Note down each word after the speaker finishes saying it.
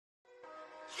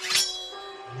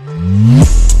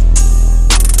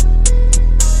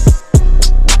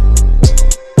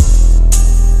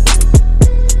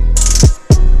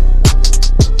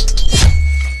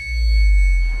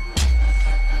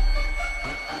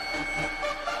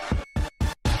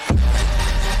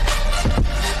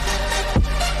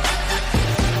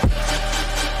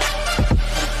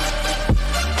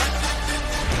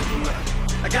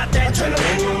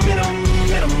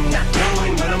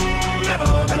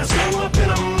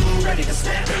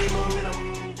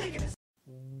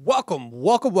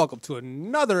Welcome to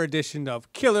another edition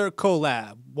of Killer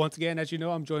Collab. Once again, as you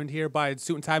know, I'm joined here by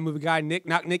suit and tie movie guy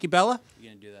Nikki Bella.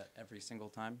 You're gonna do that every single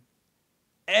time?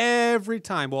 Every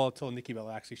time, well, until Nikki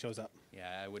Bella actually shows up.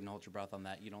 Yeah, I wouldn't hold your breath on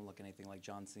that. You don't look anything like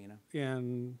John Cena.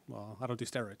 And well, I don't do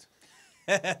steroids.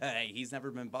 Hey, he's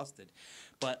never been busted.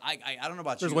 But I don't know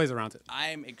about you. There's ways around it.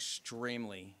 I'm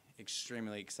extremely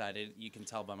excited. You can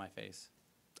tell by my face.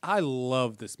 I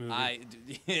love this movie.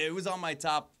 It was on my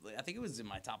top. I think it was in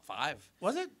my top 5.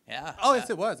 Was it? Yeah. Oh, yes,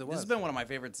 it was. This has been one of my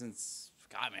favorites since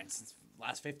the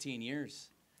last 15 years.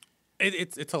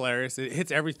 It's hilarious. It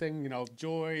hits everything. You know,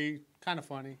 joy, kind of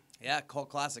funny. Yeah, cult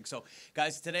classic. So,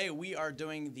 guys, today we are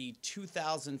doing the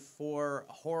 2004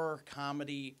 horror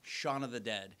comedy Shaun of the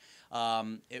Dead.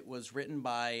 It was written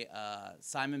by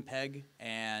Simon Pegg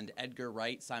and Edgar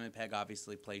Wright. Simon Pegg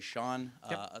obviously plays Shaun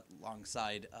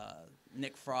alongside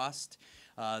Nick Frost.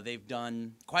 They've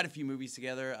done quite a few movies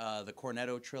together. The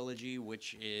Cornetto trilogy,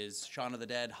 which is Shaun of the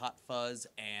Dead, Hot Fuzz,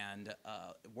 and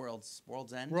World's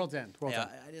End. World's End. I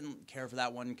didn't care for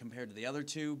that one compared to the other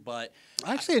two, but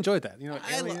I actually enjoyed that. You know,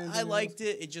 I liked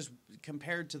it. It just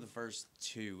compared to the first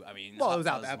two. I mean, well, it was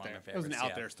out there. It was an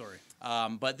out there story.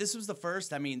 But this was the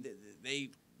first. I mean, they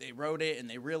wrote it and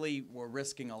they really were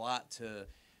risking a lot to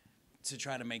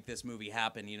try to make this movie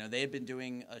happen. You know, they had been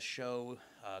doing a show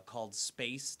called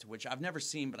Spaced, which I've never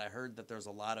seen, but I heard that there's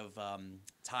a lot of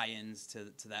tie-ins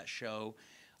to that show.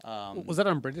 Was that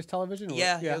on British television?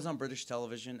 Yeah, it was on British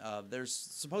television. There's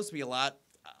supposed to be a lot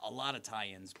of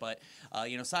tie-ins, but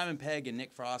you know, Simon Pegg and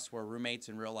Nick Frost were roommates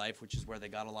in real life, which is where they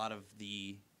got a lot of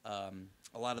the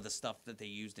stuff that they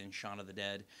used in Shaun of the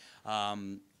Dead.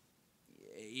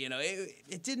 You know,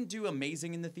 it didn't do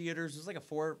amazing in the theaters. It was like a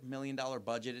 $4 million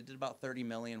budget. It did about $30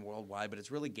 million worldwide, but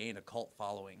it's really gained a cult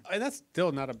following. And that's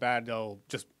still not a bad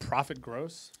just profit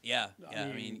gross. Yeah. I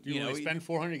mean you only spend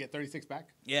 $400 to get 36 back.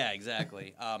 Yeah,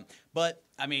 exactly. But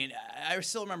I mean, I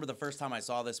still remember the first time I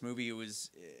saw this movie. It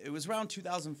was around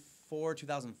 2004,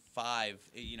 2005.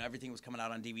 You know, everything was coming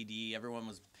out on DVD. Everyone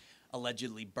was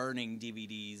allegedly burning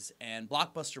DVDs, and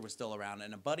Blockbuster was still around.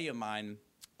 And a buddy of mine,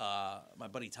 my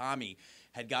buddy Tommy,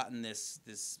 had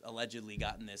allegedly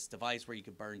gotten this device where you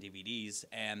could burn DVDs,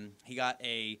 and he got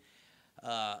a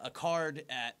card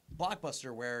at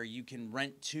Blockbuster where you can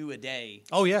rent 2 a day.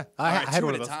 Oh yeah, I had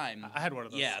one at of a those. time. I had one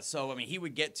of those. Yeah, so I mean, he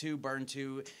would get 2, burn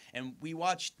 2, and we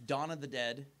watched Dawn of the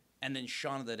Dead and then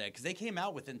Shaun of the Dead because they came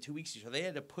out within 2 weeks. So they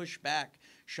had to push back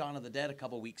Shaun of the Dead a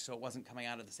couple weeks so it wasn't coming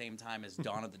out at the same time as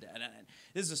Dawn of the Dead. And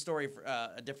this is a story for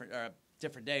a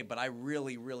different day, but I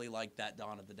really liked that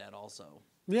Dawn of the Dead also.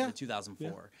 Yeah. The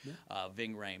 2004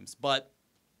 Ving Rhames. But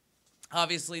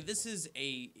obviously this is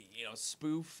a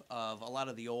spoof of a lot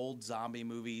of the old zombie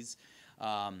movies,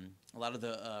 a lot of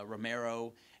the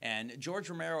Romero. And George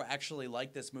Romero actually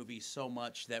liked this movie so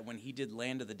much that when he did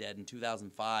Land of the Dead in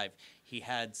 2005, he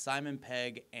had Simon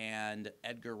Pegg and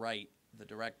Edgar Wright, the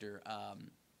director,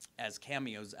 as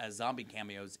cameos, as zombie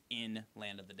cameos in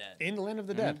Land of the Dead. In Land of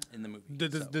the Dead? In the movie.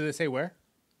 Did they say where?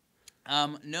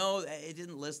 No, it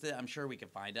didn't list it. I'm sure we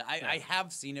could find it. I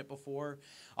have seen it before.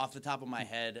 Off the top of my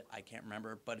head, I can't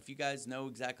remember. But if you guys know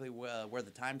exactly where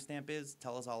the timestamp is,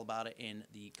 tell us all about it in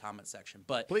the comment section.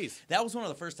 But please, that was one of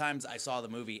the first times I saw the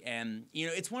movie. And, you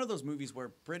know, it's one of those movies where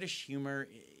British humor,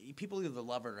 people either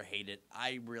love it or hate it.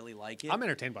 I really like it. I'm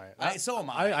entertained by it. So am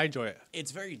I. I enjoy it.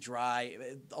 It's very dry.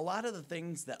 A lot of the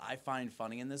things that I find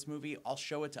funny in this movie, I'll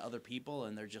show it to other people,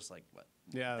 and they're just like, what?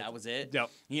 Yeah, that was it. Yep.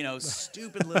 You know,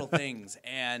 stupid little things.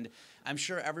 And I'm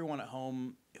sure everyone at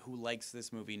home who likes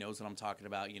this movie knows what I'm talking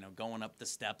about. You know, going up the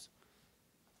steps,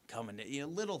 coming to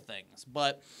little things.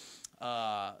 But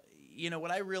you know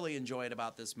what I really enjoyed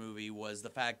about this movie was the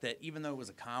fact that even though it was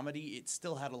a comedy, it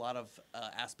still had a lot of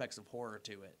aspects of horror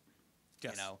to it.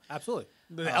 Yes, you know, absolutely.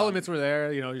 The elements were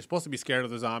there. You know, you're supposed to be scared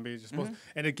of the zombies. You're supposed,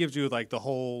 and it gives you like the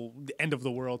whole end of the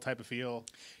world type of feel.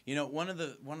 You know, one of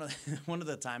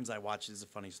the times I watched, this is a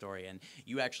funny story, and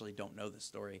you actually don't know this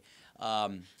story.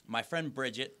 My friend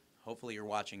Bridget, hopefully you're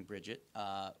watching, Bridget.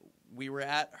 We were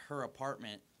at her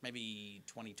apartment, maybe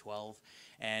 2012,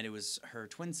 and it was her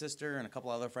twin sister and a couple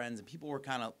other friends, and people were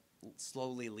kind of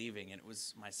slowly leaving, and it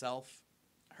was myself,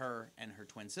 her, and her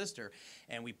twin sister,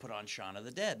 and we put on Shaun of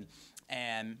the Dead.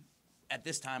 And at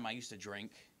this time, I used to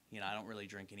drink. You know, I don't really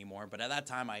drink anymore, but at that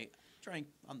time, I drank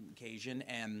on occasion,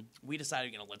 and we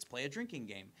decided, let's play a drinking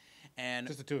game. And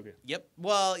just the two of you? Yep.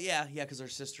 Well, yeah, because her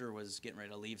sister was getting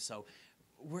ready to leave, so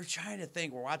we're trying to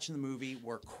think. We're watching the movie.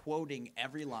 We're quoting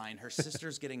every line. Her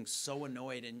sister's getting so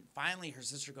annoyed, and finally her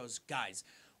sister goes, guys,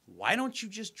 why don't you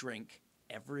just drink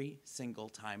every single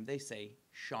time they say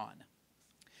Shaun?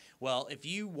 Well, if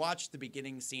you watch the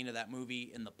beginning scene of that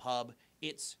movie in the pub,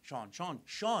 it's Shaun,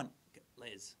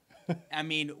 Liz. I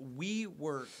mean, we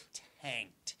were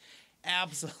tanked.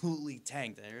 Absolutely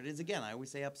tanked. There it is again. I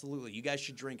always say absolutely. You guys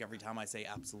should drink every time I say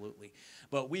absolutely.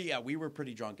 But we were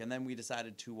pretty drunk, and then we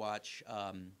decided to watch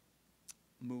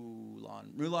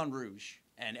Moulin Rouge.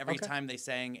 And every time they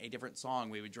sang a different song,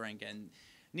 we would drink. And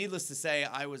needless to say,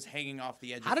 I was hanging off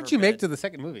the edge of her How did you make bed. to the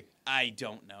second movie? I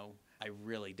don't know. I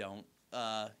really don't.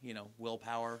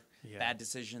 Willpower, bad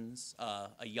decisions, a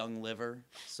young liver.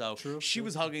 So she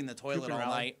was hugging the toilet all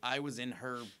night. I was in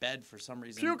her bed for some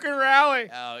reason. Puke and rally.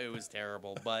 Oh, it was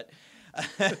terrible. But,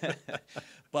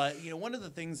 but one of the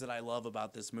things that I love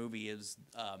about this movie is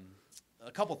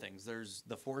a couple things. There's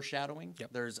the foreshadowing. Yep.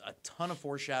 There's a ton of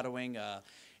foreshadowing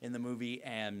in the movie,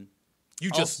 and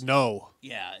you just know.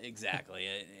 Yeah, exactly.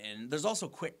 And there's also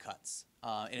quick cuts.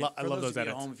 And I love those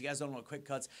edits. At home, if you guys don't know what quick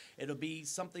cuts, it'll be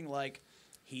something like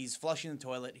he's flushing the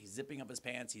toilet, he's zipping up his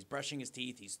pants, he's brushing his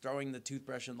teeth, he's throwing the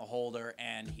toothbrush in the holder,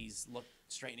 and he's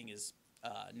straightening his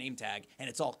name tag, and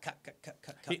it's all cut.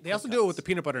 They also do it with the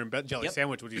peanut butter and jelly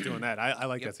sandwich when he's doing that. I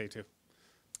like that say too.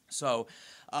 So,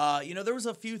 there was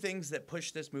a few things that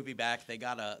pushed this movie back. They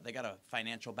got a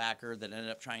financial backer that ended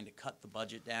up trying to cut the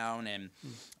budget down, and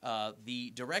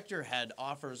the director had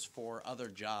offers for other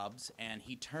jobs, and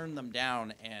he turned them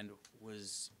down and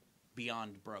was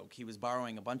beyond broke. He was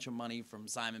borrowing a bunch of money from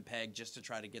Simon Pegg just to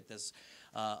try to get this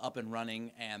up and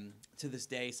running, and to this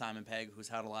day, Simon Pegg, who's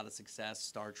had a lot of success,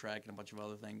 Star Trek, and a bunch of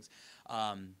other things,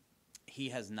 he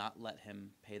has not let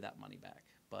him pay that money back,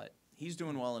 but he's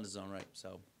doing well in his own right,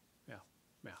 so...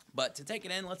 Yeah. But to take it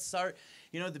in, let's start.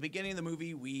 At the beginning of the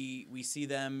movie, we see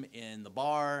them in the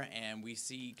bar, and we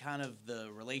see kind of the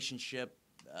relationship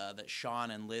that Shaun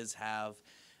and Liz have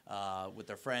with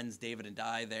their friends, David and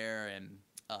Di there, and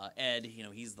Ed.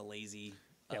 He's the lazy.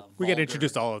 We get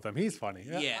introduced to all of them. He's funny.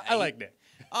 Yeah, I like Nick.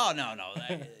 Oh no,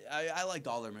 I liked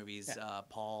all their movies. Yeah.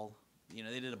 Paul.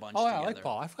 They did a bunch. Oh, together. I like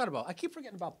Paul. I keep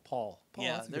forgetting about Paul.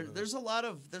 Yeah, there's a lot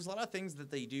of things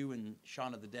that they do in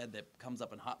Shaun of the Dead that comes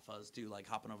up in Hot Fuzz too, like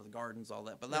hopping over the gardens, all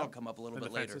that. But that'll come up a little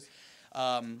bit later.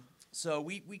 So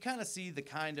we kind of see the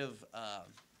kind of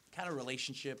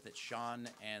relationship that Shaun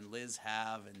and Liz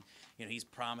have, and he's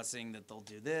promising that they'll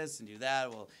do this and do that.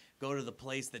 We'll go to the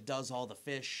place that does all the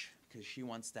fish because she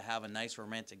wants to have a nice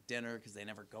romantic dinner because they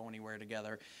never go anywhere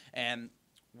together. And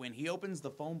when he opens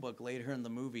the phone book later in the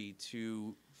movie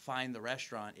to find the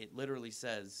restaurant, it literally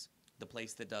says the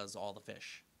place that does all the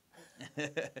fish.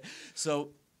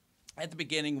 So at the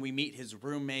beginning, we meet his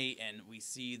roommate, and we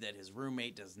see that his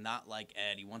roommate does not like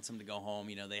Ed. He wants him to go home.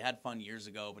 They had fun years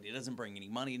ago, but he doesn't bring any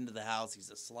money into the house. He's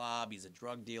a slob. He's a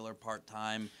drug dealer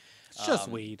part-time. It's just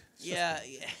weed.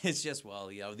 It's just,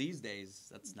 these days,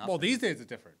 that's nothing. Well, these days it's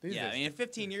different.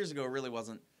 15 years ago, it really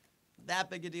wasn't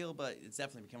that big a deal, but it's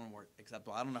definitely becoming more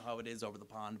acceptable. I don't know how it is over the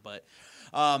pond, but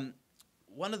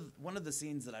one of the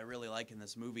scenes that I really like in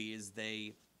this movie is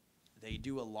they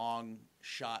do a long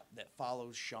shot that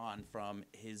follows Shaun from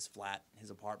his flat, his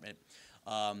apartment,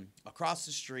 across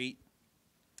the street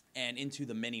and into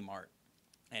the mini mart,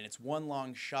 and it's one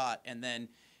long shot, and then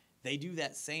they do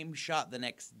that same shot the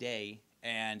next day,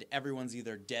 and everyone's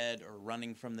either dead or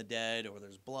running from the dead, or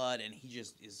there's blood, and he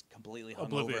just is completely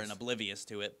hungover and oblivious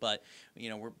to it. But,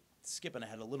 we're skipping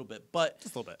ahead a little bit. But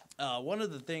just a little bit. One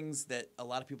of the things that a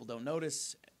lot of people don't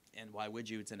notice, and why would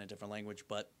you? It's in a different language.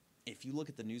 But if you look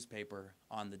at the newspaper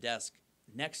on the desk,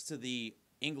 next to the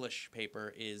English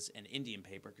paper is an Indian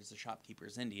paper because the shopkeeper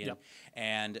is Indian. Yep.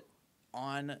 And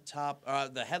on top,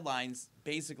 the headlines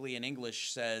basically in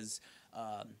English says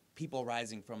people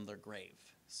rising from their grave.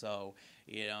 So,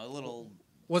 a little...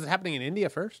 Was it happening in India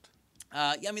first?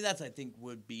 That's, I think,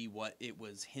 would be what it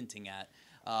was hinting at.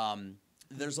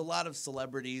 There's a lot of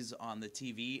celebrities on the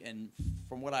TV, and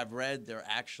from what I've read, they're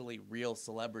actually real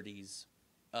celebrities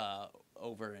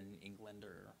over in England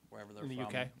or wherever they're from. In the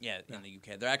UK? Yeah, in the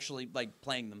UK. They're actually,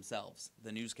 playing themselves.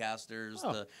 The newscasters,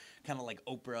 the kind of like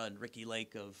Oprah and Ricky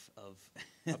Lake of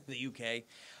the UK.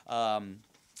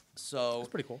 So... That's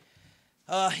pretty cool.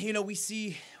 We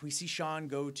see Shaun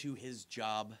go to his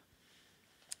job,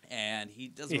 and he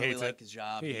doesn't really like his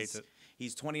job. He hates it.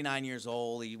 He's 29 years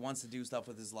old. He wants to do stuff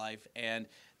with his life, and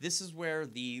this is where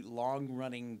the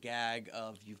long-running gag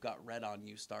of "you've got red on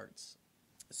you" starts.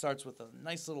 It starts with a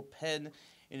nice little pen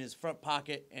in his front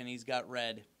pocket, and he's got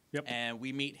red. Yep. And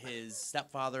we meet his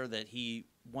stepfather that he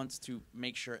wants to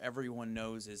make sure everyone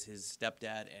knows is his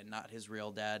stepdad and not his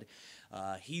real dad.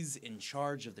 He's in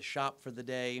charge of the shop for the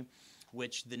day,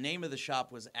 which the name of the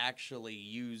shop was actually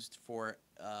used for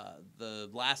the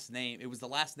last name. It was the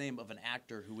last name of an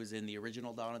actor who was in the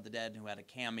original Dawn of the Dead and who had a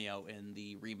cameo in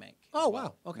the remake. Oh, as well.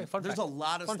 wow. Okay, fun There's fact. a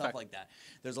lot of Fun stuff fact. like that.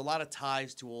 There's a lot of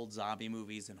ties to old zombie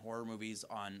movies and horror movies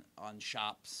on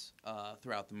shops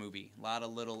throughout the movie. A lot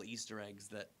of little Easter eggs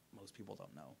that most people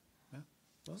don't know. Yeah.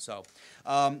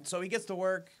 Well. So he gets to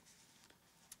work.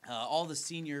 All the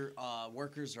senior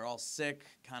workers are all sick,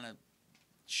 kind of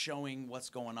showing what's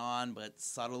going on, but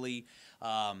subtly.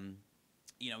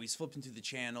 He's flipping through the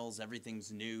channels.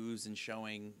 Everything's news and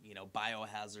showing,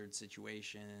 biohazard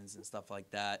situations and stuff like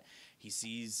that. He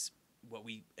sees what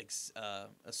we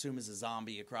assume is a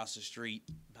zombie across the street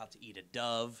about to eat a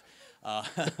dove.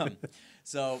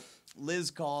 So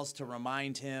Liz calls to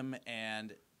remind him,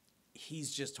 and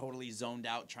he's just totally zoned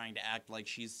out, trying to act like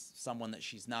she's someone that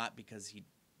she's not, because he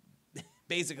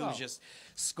basically was just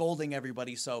scolding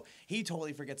everybody. So he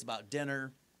totally forgets about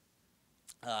dinner.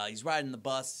 He's riding the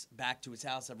bus back to his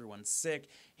house. Everyone's sick.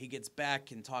 He gets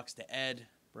back and talks to Ed,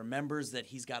 remembers that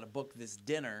he's got to book this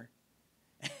dinner.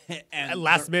 And At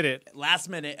last minute,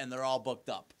 and they're all booked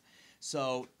up.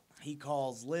 So he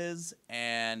calls Liz,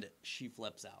 and she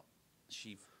flips out.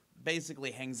 She basically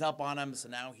hangs up on him, so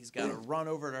now he's got to run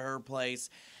over to her place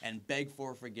and beg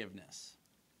for forgiveness.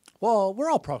 well, we're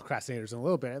all procrastinators in a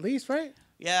little bit, at least, right?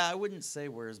 Yeah, I wouldn't say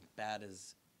we're as bad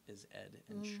as Ed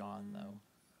and Shaun, though.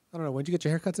 I don't know. When did you get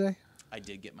your haircut today? I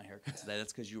did get my haircut today.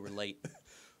 That's because you were late.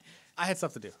 I had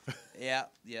stuff to do. Yeah.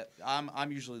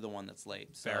 I'm usually the one that's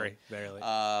late. So, Very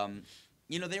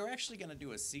late. they were actually going to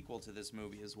do a sequel to this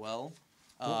movie as well.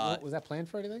 Was that planned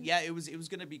for anything? Yeah, it was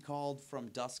going to be called From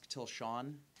Dusk Till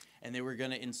Shaun, and they were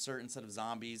going to insert, instead of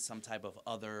zombies, some type of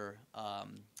other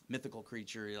mythical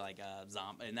creature, like a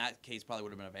zombie. In that case, probably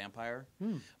would have been a vampire.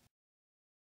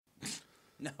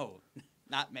 No,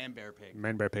 not Man Bear Pig.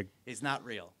 Man, bear, pig. It's not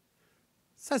real.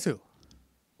 Says who?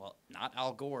 Well, not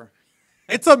Al Gore.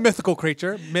 It's a mythical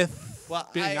creature. Myth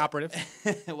being operative.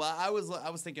 Well, I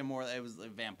was thinking more that it was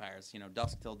like vampires.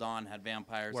 Dusk Till Dawn had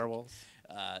vampires. Werewolves.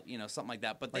 Something like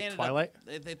that. But Like they ended Twilight?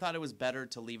 up, they thought it was better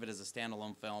to leave it as a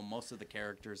standalone film. Most of the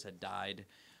characters had died,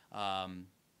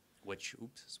 which,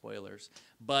 oops, spoilers.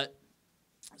 But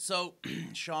so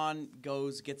Shaun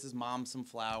gets his mom some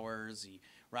flowers. He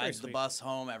rides the bus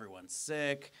home. Everyone's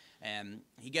sick, and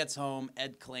he gets home.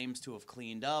 Ed claims to have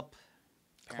cleaned up.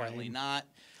 Apparently not.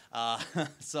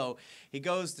 So he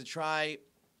goes to try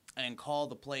and call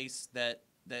the place that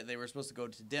they were supposed to go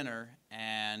to dinner,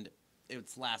 and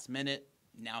it's last minute.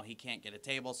 Now he can't get a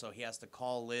table, so he has to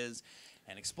call Liz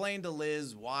and explain to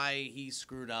Liz why he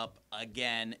screwed up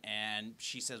again. And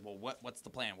she says, "Well, what's the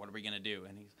plan? What are we gonna do?"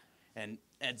 And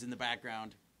Ed's in the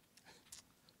background.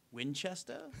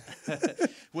 Winchester?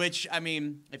 Which, I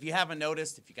mean, if you haven't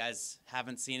noticed, if you guys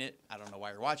haven't seen it, I don't know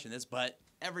why you're watching this, but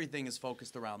everything is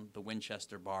focused around the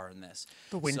Winchester bar in this.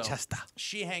 The Winchester. So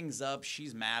she hangs up.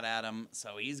 She's mad at him,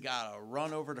 so he's got to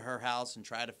run over to her house and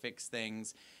try to fix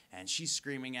things. And she's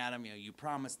screaming at him, you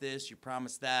promised this, you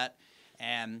promised that.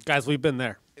 And Guys, we've been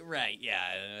there. right,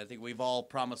 yeah, I think we've all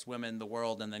promised women the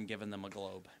world and then given them a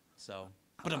globe. So,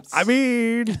 I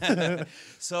mean,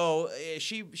 so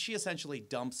she essentially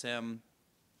dumps him.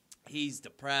 He's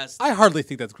depressed. I hardly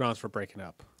think that's grounds for breaking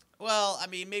up. Well, I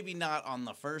mean, maybe not on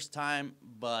the first time,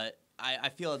 but I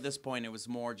feel at this point it was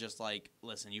more just like,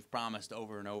 listen, you've promised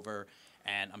over and over,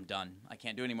 and I'm done. I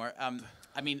can't do anymore.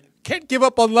 I mean, Can't give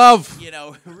up on love.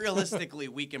 Realistically,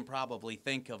 we can probably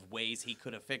think of ways he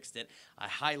could have fixed it. I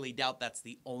highly doubt that's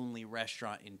the only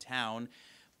restaurant in town,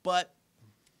 but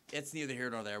it's neither here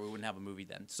nor there. We wouldn't have a movie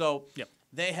then. So Yep.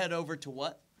 They head over to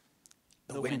what?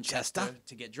 The Winchester.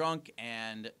 To get drunk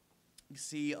and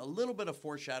see a little bit of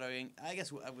foreshadowing. I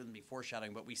guess I wouldn't be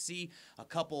foreshadowing, but we see a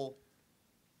couple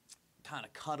kind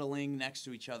of cuddling next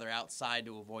to each other outside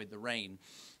to avoid the rain.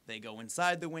 They go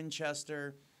inside the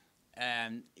Winchester,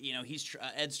 and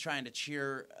Ed's trying to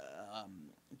cheer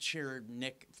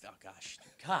Nick. Oh gosh,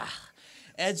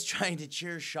 Ed's trying to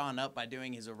cheer Shaun up by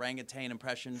doing his orangutan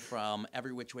impression from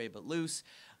Every Which Way But Loose.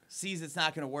 Sees it's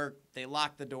not going to work. They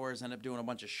lock the doors, end up doing a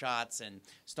bunch of shots, and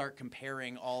start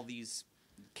comparing all these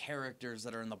characters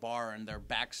that are in the bar and their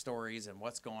backstories and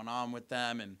what's going on with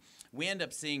them. And we end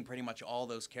up seeing pretty much all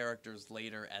those characters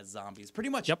later as zombies. Pretty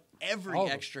much every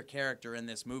extra character in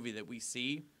this movie that we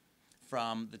see,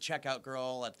 from the checkout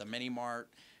girl at the mini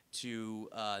mart to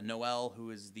Noelle,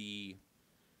 who is the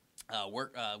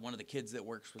one of the kids that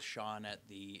works with Shaun at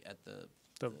the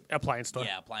appliance store.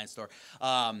 Yeah, appliance store.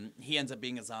 He ends up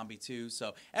being a zombie too.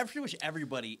 So pretty much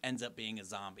everybody ends up being a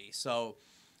zombie. So,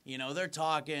 they're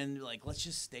talking like, let's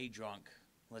just stay drunk.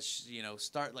 Let's,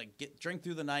 start drink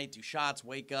through the night, do shots,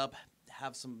 wake up,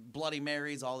 have some Bloody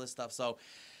Marys, all this stuff. So,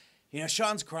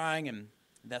 Shaun's crying, and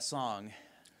that song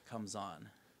comes on.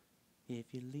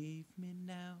 If you leave me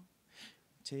now,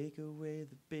 take away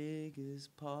the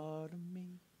biggest part of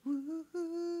me.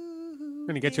 I'm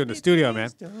gonna get you in the studio,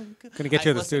 man. Gonna get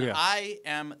you in the studio. I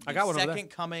am I the got one over there. second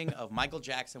coming of Michael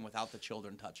Jackson without the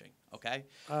children touching. Okay,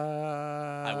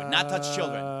 I would not touch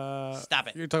children. Stop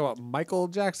it. You're talking about Michael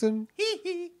Jackson?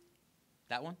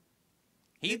 That one.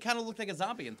 He kind of looked like a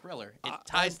zombie in Thriller. It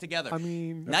ties together. I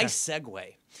mean, nice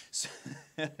segue.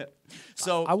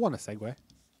 So I want a segue.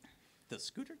 the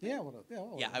scooter. Yeah,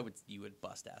 You would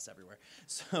bust ass everywhere.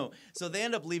 So they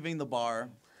end up leaving the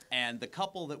bar, and the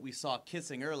couple that we saw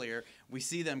kissing earlier, we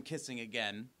see them kissing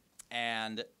again,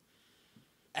 and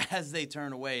as they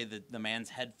turn away, the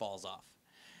man's head falls off.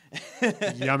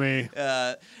 Yummy.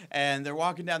 And they're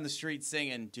walking down the street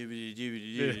singing, and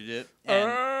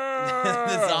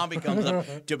the zombie comes up,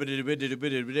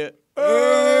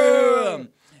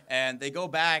 and they go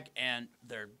back and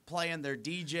they're playing their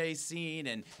DJ scene.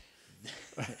 And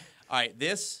all right,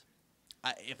 if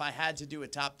I had to do a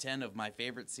top 10 of my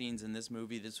favorite scenes in this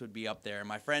movie, this would be up there.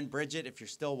 My friend Bridget, if you're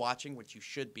still watching, which you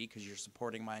should be because you're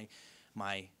supporting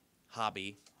my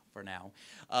hobby for now.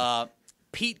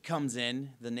 Pete comes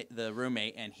in, the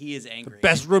roommate, and he is angry.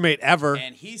 Best roommate ever.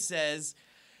 And he says,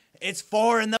 "It's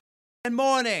 4 in the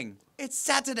morning. It's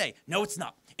Saturday. No, it's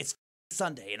not. It's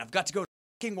Sunday, and I've got to go to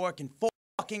fucking work in 4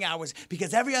 fucking hours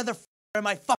because every other in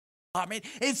my fucking apartment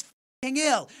is fucking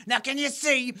ill. Now, can you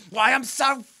see why I'm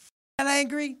so fucking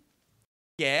angry?"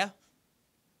 Yeah.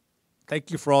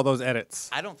 Thank you for all those edits.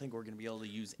 I don't think we're going to be able to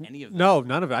use any of them. No,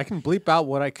 none of it. I can bleep out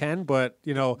what I can, but,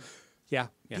 yeah.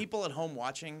 People at home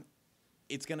watching,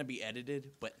 it's going to be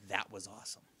edited, but that was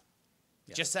awesome.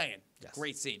 Yes. Just saying. Yes.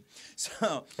 Great scene.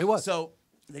 So it was. So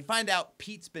they find out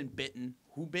Pete's been bitten.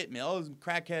 Who bit me? Oh, it was a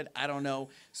crackhead. I don't know.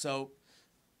 So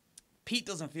Pete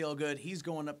doesn't feel good. He's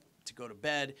going up to go to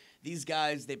bed. These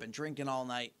guys, they've been drinking all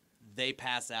night. They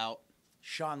pass out.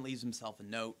 Shaun leaves himself a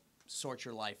note. Sort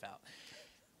your life out.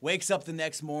 Wakes up the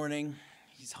next morning.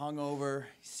 He's hungover.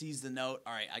 He sees the note.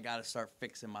 All right, I got to start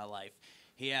fixing my life.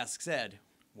 He asks Ed,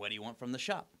 "What do you want from the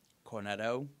shop?"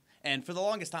 "Cornetto." And for the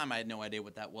longest time, I had no idea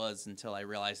what that was until I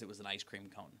realized it was an ice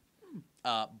cream cone.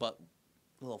 But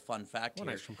a little fun fact here.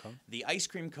 Ice cream cone? The ice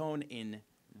cream cone in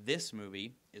this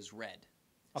movie is red,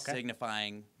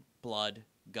 signifying blood,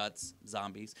 guts,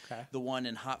 zombies. Okay. The one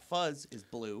in Hot Fuzz is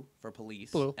blue for police.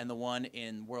 Blue. And the one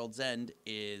in World's End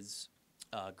is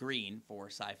green for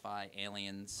sci-fi,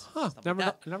 aliens, stuff like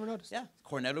that. Never noticed. Yeah,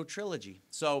 Cornetto trilogy.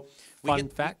 So Fun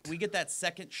fact. We get that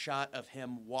second shot of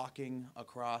him walking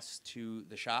across to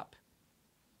the shop,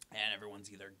 and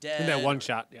everyone's either dead. In that one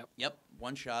shot, yep. Yep,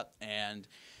 one shot, and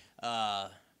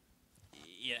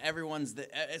everyone's the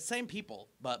same people,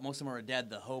 but most of them are dead.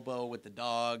 The hobo with the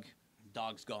dog,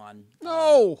 dog's gone.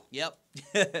 No. Yep.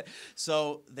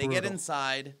 So they get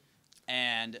inside,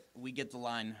 and we get the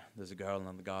line, "There's a girl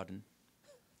in the garden."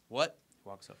 What?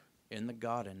 Walks over. "In the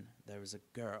garden, there was a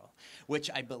girl," which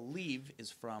I believe is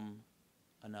from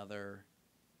another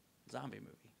zombie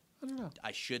movie. I don't know.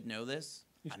 I should know this.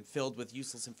 I'm filled with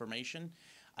useless information.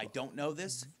 I don't know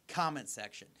this. Comment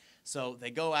section. So they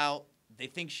go out. They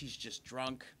think she's just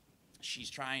drunk. She's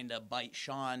trying to bite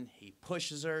Shaun. He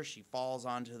pushes her. She falls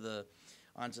onto the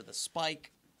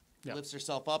spike, lifts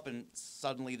herself up, and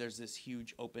suddenly there's this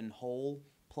huge open hole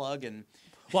plug. And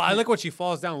well, I like when she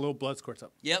falls down, a little blood squirts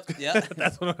up. Yep.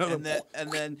 That's what I'm.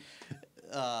 And then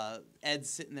Ed's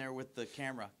sitting there with the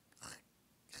camera.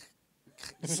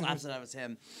 Slaps it out of his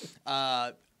hand.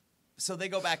 So they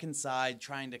go back inside,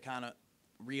 trying to kind of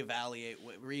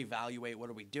reevaluate what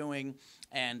are we doing.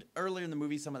 And earlier in the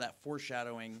movie, some of that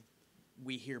foreshadowing,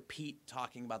 we hear Pete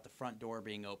talking about the front door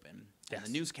being open. Yes. And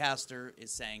the newscaster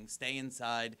is saying, "Stay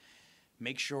inside,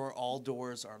 make sure all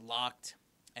doors are locked."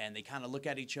 And they kind of look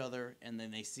at each other, and then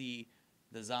they see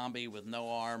the zombie with no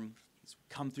arm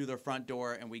come through their front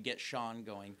door, and we get Shaun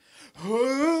going.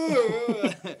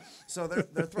 So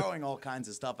they're throwing all kinds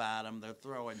of stuff at him. They're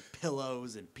throwing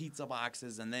pillows and pizza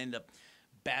boxes, and they end up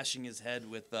bashing his head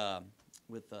with the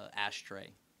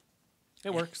ashtray.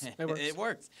 It works. It works. It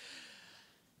works.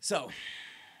 So,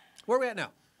 where are we at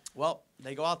now? Well,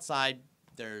 they go outside.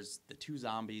 There's the two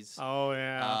zombies. Oh,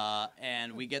 yeah.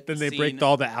 And we get then the they scene, break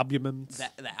all the albumums.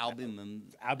 The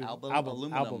albums.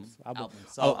 Albums.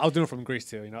 I'll do it from Greece,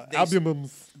 too.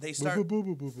 Albumums. They start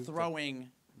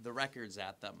throwing the records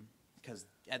at them. Because,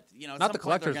 at not the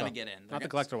collectors, they're going to get in. Not the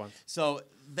collector ones. So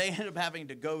they end up having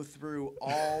to go through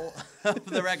all of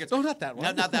the records. Oh, not that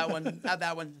one. Not that one. Not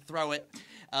that one. Throw it.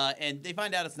 And they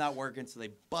find out it's not working, so they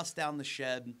bust down the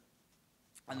shed.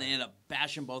 And they end up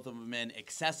bashing both of them in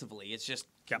excessively. It's just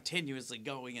continuously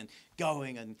going and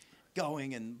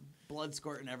blood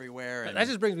squirting everywhere. And That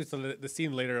just brings me to the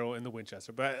scene later in the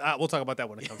Winchester, but we'll talk about that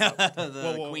when it comes up.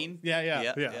 the Queen.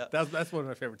 Yeah. That's one of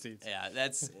my favorite scenes. Yeah,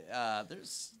 that's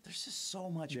there's just so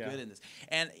much good in this,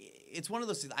 and it's one of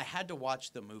those things. I had to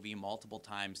watch the movie multiple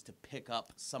times to pick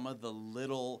up some of the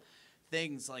little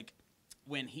things, like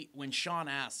when Shaun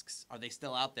asks, "Are they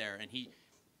still out there?" and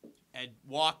Ed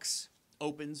walks,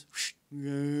 opens,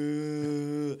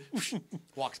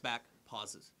 walks back,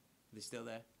 pauses. Are they still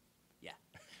there? Yeah.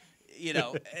 You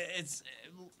know, it's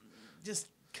just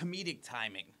comedic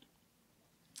timing.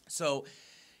 So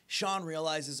Shaun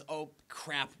realizes, oh,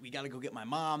 crap, we got to go get my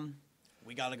mom.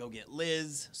 We got to go get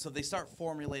Liz. So they start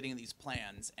formulating these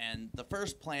plans. And the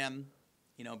first plan,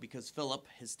 you know, because Philip,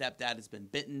 his stepdad, has been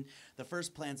bitten, the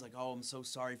first plan's like, oh, I'm so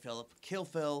sorry, Philip. Kill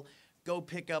Phil. Go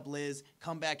pick up Liz,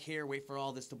 come back here, wait for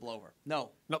all this to blow over.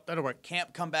 Nope, that'll work.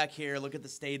 Can't come back here. Look at the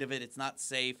state of it. It's not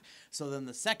safe. So then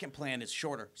the second plan is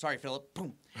shorter. Sorry, Philip.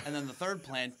 Boom. And then the third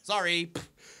plan, sorry.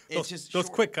 It's just those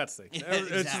quick cuts things. Yeah, It's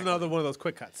just exactly. another one of those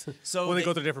quick cuts. So when they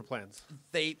go through different plans.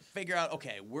 They figure out,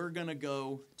 okay, we're going to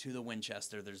go to the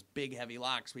Winchester. There's big, heavy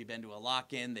locks. We've been to a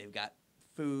lock-in. They've got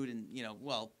food and,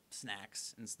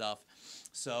 snacks and stuff.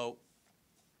 So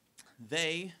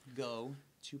they go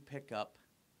to pick up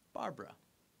Barbara,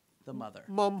 the mother.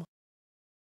 Mom.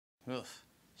 Ugh,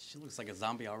 she looks like a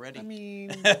zombie already. I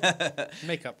mean,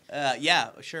 makeup. Yeah,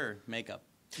 sure, makeup.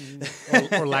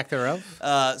 or lack thereof.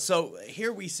 So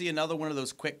here we see another one of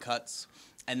those quick cuts,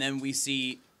 and then we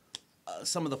see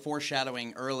some of the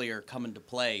foreshadowing earlier come into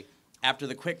play. After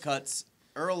the quick cuts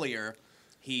earlier,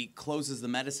 he closes the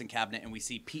medicine cabinet, and we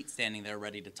see Pete standing there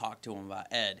ready to talk to him about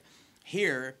Ed.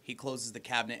 Here, he closes the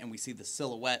cabinet, and we see the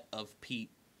silhouette of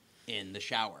Pete in the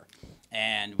shower.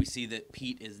 And we see that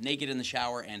Pete is naked in the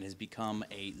shower and has become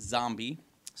a zombie.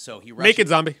 So he rushes, Naked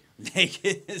zombie.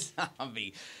 Naked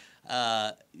zombie.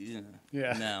 Yeah.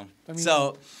 No. I mean,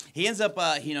 So he ends up,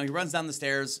 he runs down the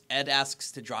stairs. Ed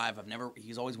asks to drive.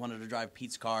 He's always wanted to drive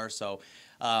Pete's car. So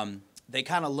they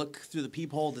kind of look through the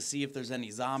peephole to see if there's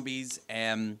any zombies.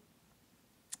 And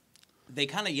they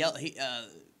kind of yell, he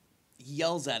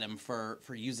yells at him for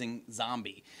using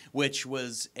zombie, which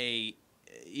was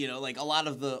like a lot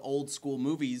of the old school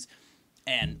movies,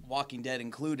 and Walking Dead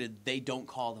included, they don't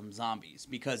call them zombies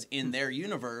because in their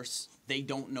universe, they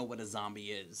don't know what a zombie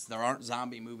is. There aren't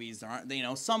zombie movies. There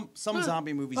aren't, some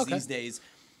zombie movies these days.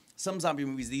 Some zombie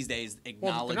movies these days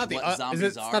acknowledge what zombies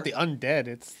it's are. It's not the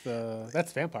undead.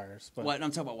 That's vampires. But. What? I'm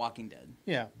talking about Walking Dead.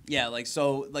 Yeah. Yeah, like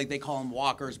they call them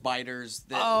walkers, biters,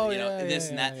 this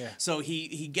and that. Yeah. So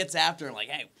he gets after him like,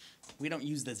 hey, we don't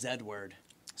use the Z word.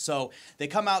 So they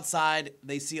come outside.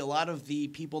 They see a lot of the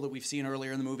people that we've seen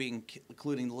earlier in the movie,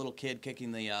 including the little kid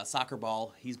kicking the soccer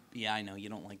ball. I know you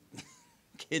don't like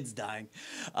kids dying.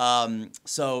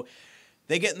 So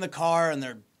they get in the car and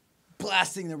they're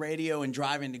blasting the radio and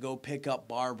driving to go pick up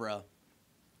Barbara,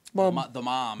 the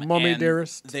mom. Mommy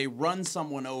dearest. They run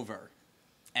someone over.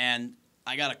 And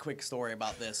I got a quick story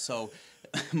about this. So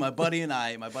my buddy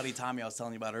Tommy, I was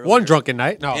telling you about earlier. One drunken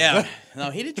night. No. Yeah. No,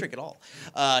 he didn't drink at all.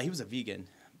 He was a vegan.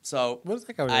 So what is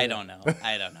that guy? I don't know.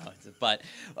 But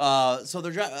so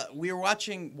we were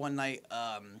watching one night.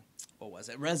 What was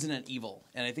it? Resident Evil,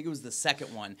 and I think it was the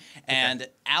second one. And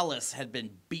Alice had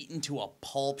been beaten to a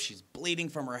pulp. She's bleeding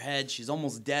from her head. She's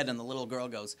almost dead. And the little girl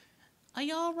goes, "Are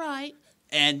you all right?"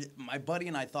 And my buddy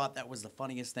and I thought that was the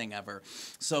funniest thing ever.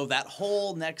 So that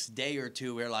whole next day or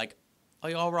two, we were like,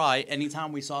 "Are you all right?"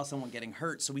 Anytime we saw someone getting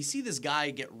hurt. So we see this guy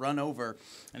get run over,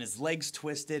 and his legs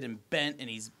twisted and bent, and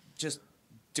he's just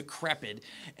decrepit.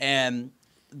 And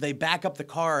they back up the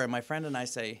car, and my friend and I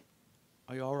say,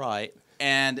 "Are you all right?"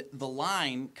 And the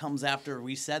line comes after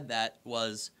we said that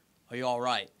was, "Are you all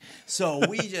right?" So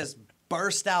we just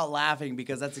burst out laughing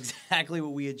because that's exactly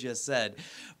what we had just said.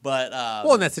 But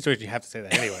well, in that situation, you have to say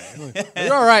that anyway.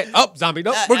 You're all right. Oh, zombie.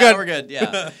 Nope, we're good. We're good.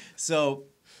 Yeah. So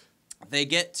they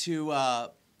get to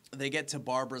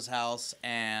Barbara's house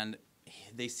and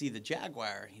they see the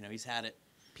Jaguar. He's had it.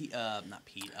 Not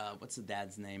Pete. What's the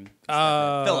dad's name?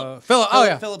 Philip. Philip. Oh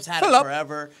yeah. Philip's had it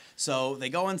forever. So they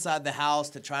go inside the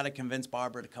house to try to convince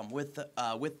Barbara to come with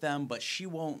them, but she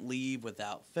won't leave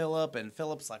without Philip. And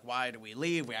Philip's like, "Why do we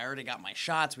leave? I already got my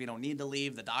shots. We don't need to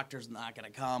leave. The doctor's not gonna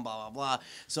come. Blah blah blah."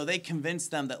 So they convince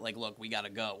them that look, we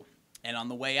gotta go. And on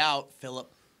the way out,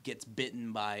 Philip gets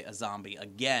bitten by a zombie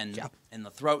again in the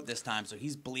throat this time. So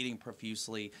he's bleeding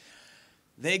profusely.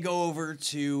 They go over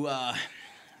to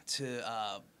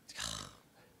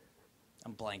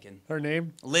I'm blanking. Her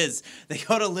name? Liz. They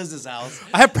go to Liz's house.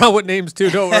 I have problem with names too.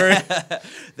 Don't worry.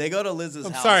 They go to Liz's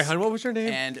house. I'm sorry, hon. What was your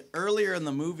name? And earlier in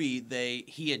the movie,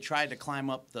 he had tried to climb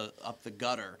up the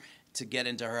gutter to get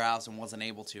into her house and wasn't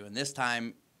able to. And this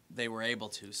time they were able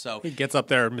to. So he gets up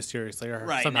there mysteriously or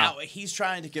right somehow. now he's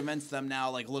trying to convince them now,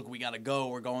 like, look, we got to go.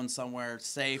 We're going somewhere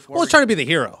safe. Well, he's trying to be the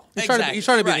hero. He's Exactly.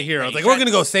 trying to be the Right, hero. right. It's like, He's we're trying- going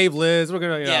to go save Liz. We're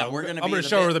going to, we're going to. I'm going to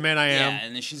show her the man I am. Yeah,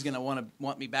 and then she's going to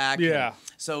want me back. Yeah. And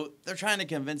so they're trying to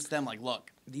convince them, like,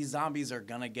 look, these zombies are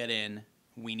going to get in.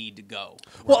 We need to go.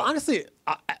 Well, honestly,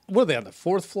 what are they on the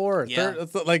 4th floor? Or Yeah. 3rd?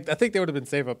 It's like, I think they would have been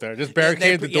safe up there. Just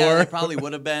barricade the door. Yeah, they probably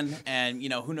would have been. And,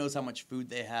 who knows how much food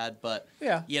they had. But,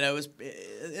 Yeah. it was,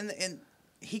 and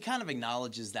he kind of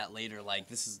acknowledges that later. Like,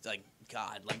 this is like,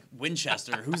 God, like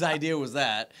Winchester. Whose idea was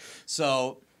that?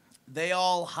 So they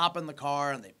all hop in the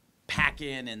car and they pack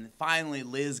in. And finally,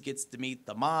 Liz gets to meet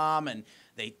the mom. And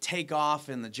they take off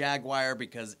in the Jaguar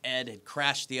because Ed had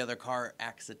crashed the other car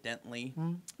accidentally.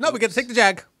 No, we get to take the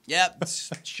Jag. Yep,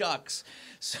 shucks.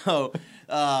 So,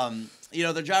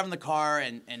 they're driving the car,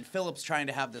 and Philip's trying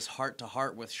to have this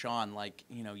heart-to-heart with Shaun. Like,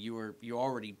 you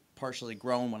already partially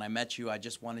grown when I met you. I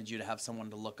just wanted you to have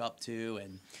someone to look up to,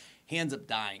 and he ends up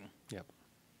dying. Yep.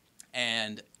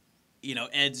 And,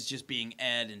 Ed's just being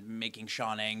Ed and making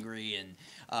Shaun angry and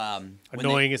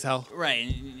Annoying as hell. Right,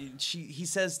 and he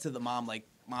says to the mom, like,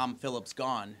 Mom, Philip's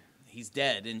gone. He's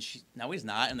dead. And no, he's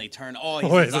not. And they turn, he's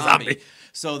a zombie.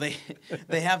 So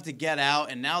they have to get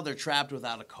out, and now they're trapped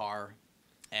without a car.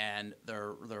 And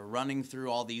they're running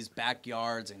through all these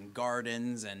backyards and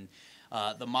gardens, and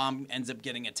the mom ends up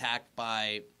getting attacked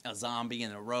by a zombie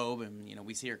in a robe, and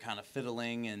we see her kind of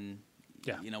fiddling, and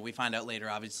we find out later,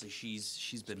 obviously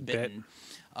she's been bitten.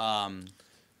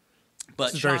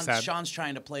 But Shaun's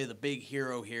trying to play the big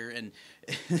hero here, and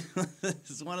this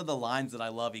is one of the lines that I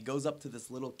love. He goes up to this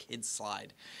little kid's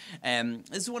slide, and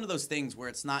this is one of those things where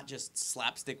it's not just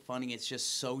slapstick funny, it's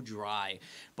just so dry.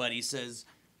 But he says,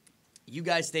 you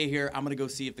guys stay here, I'm going to go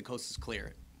see if the coast is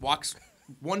clear. Walks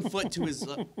 1 foot to his,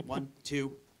 1,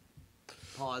 2,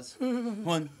 pause,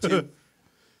 1, 2.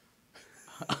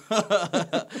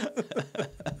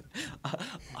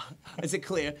 Is it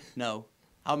clear? No.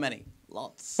 How many?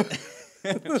 Lots.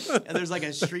 And there's like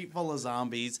a street full of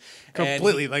zombies.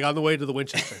 Completely, like on the way to the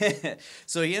Winchester.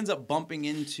 So he ends up bumping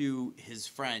into his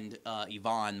friend,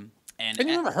 Yvonne. And you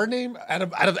remember her name? Out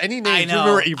of any name, know, you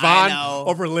remember Yvonne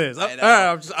over Liz?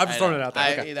 I'm just throwing it out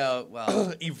there. Okay.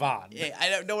 Yvonne.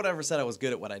 Yeah, no one ever said I was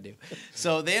good at what I do.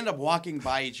 So they end up walking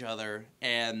by each other,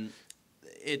 and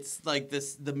it's like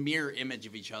the mirror image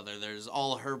of each other. There's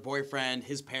all her boyfriend,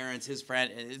 his parents, his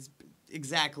friend, and it's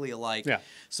exactly alike. Yeah.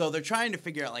 So they're trying to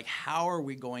figure out, like, how are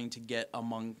we going to get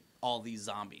among all these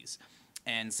zombies?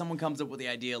 And someone comes up with the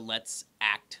idea, let's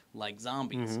act like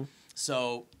zombies. Mm-hmm.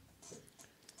 So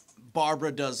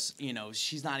Barbara does,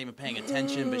 she's not even paying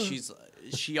attention, but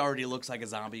she already looks like a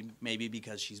zombie, maybe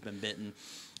because she's been bitten.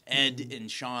 Ed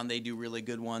and Shaun, they do really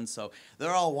good ones. So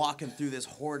they're all walking through this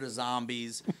horde of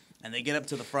zombies, and they get up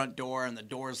to the front door, and the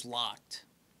door's locked.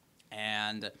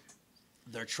 And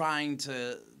they're trying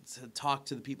to talk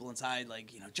to the people inside,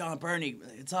 like, John, Bernie,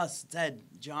 it's us, it's Ed,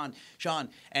 John, Shaun.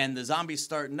 And the zombies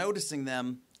start noticing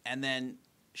them, and then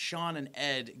Shaun and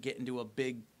Ed get into a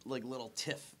big, like, little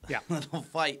tiff, little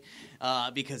fight,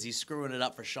 because he's screwing it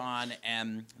up for Shaun,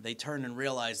 and they turn and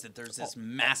realize that there's this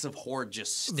massive horde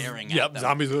just staring at them.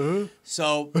 Zombies.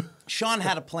 So Shaun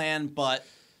had a plan, but,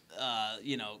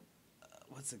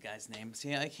 what's the guy's name?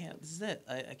 See, I can't, this is it.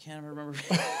 I can't remember.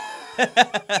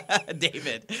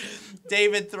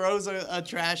 David throws a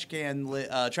trash can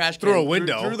through a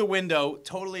window. Through the window,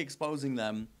 totally exposing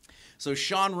them. So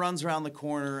Shaun runs around the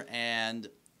corner and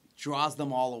draws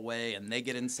them all away, and they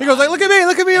get inside. He goes like, look at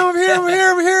me, over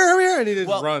here, and he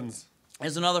just runs.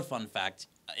 There's another fun fact.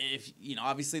 If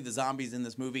obviously the zombies in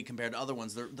this movie compared to other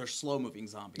ones, they're slow moving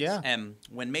zombies. Yeah. And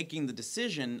when making the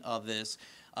decision of this,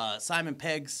 Simon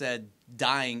Pegg said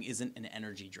dying isn't an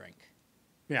energy drink.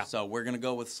 Yeah. So we're gonna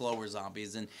go with slower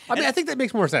zombies, and I think that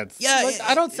makes more sense. Yeah. Like,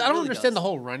 I don't really understand does. the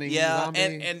whole running. Yeah.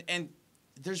 Zombie. And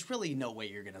there's really no way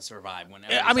you're gonna survive when.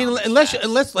 I mean,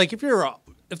 unless like if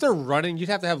they're running, you'd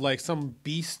have to have like some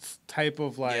beast type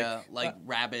of like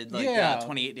rabid,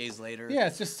 28 days later. Yeah,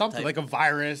 it's just something like a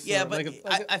virus. Yeah, but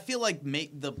I feel like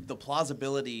the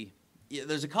plausibility. Yeah,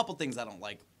 there's a couple things I don't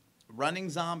like: running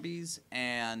zombies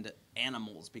and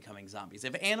animals becoming zombies.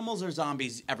 If animals are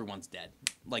zombies, everyone's dead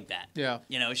like that. Yeah,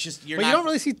 it's just you don't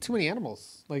really see too many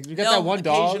animals. Like you got that one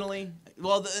dog. Occasionally,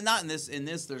 well, not in this. In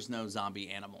this, there's no zombie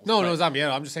animals. No zombie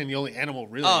animal. I'm just saying the only animal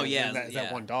really. Oh is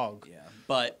that one dog. Yeah,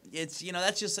 but it's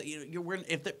that's just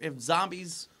if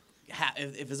zombies.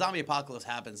 If a zombie apocalypse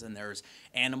happens and there's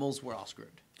animals, we're all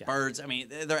screwed. Yeah. Birds, I mean,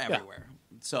 they're everywhere.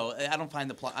 So I don't find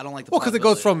the plot. I don't like the. Well, because it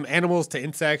goes plausibility. from animals to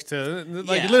insects to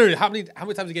like Yeah. literally how many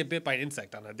times you get bit by an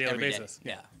insect on a daily Every day. basis?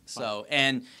 Yeah. So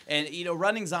and you know,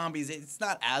 running zombies, it's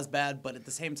not as bad, but at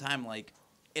the same time, like,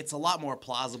 it's a lot more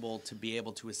plausible to be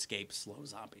able to escape slow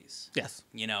zombies. Yes.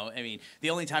 You know, I mean, the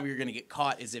only time you're going to get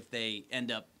caught is if they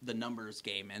end up, the numbers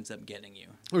game ends up getting you.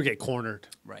 Or get cornered.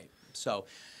 Right. So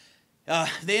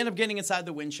they end up getting inside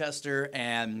the Winchester,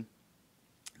 and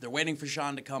they're waiting for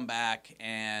Shaun to come back,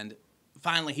 and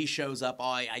finally he shows up. Oh,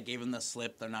 I gave him the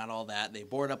slip. They're not all that. They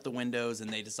board up the windows, and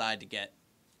they decide to get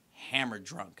hammered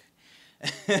drunk.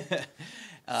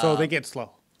 So they get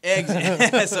slow.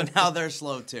 So now they're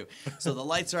slow too. So the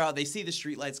lights are out. They see the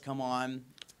street lights come on.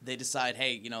 They decide,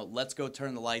 hey, you know, let's go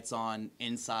turn the lights on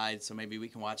inside so maybe we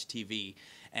can watch TV.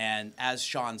 And as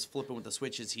Shaun's flipping with the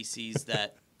switches, he sees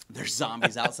that there's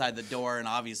zombies outside the door, and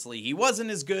obviously he wasn't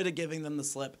as good at giving them the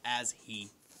slip as he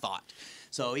thought.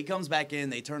 So he comes back in.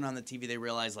 They turn on the TV. They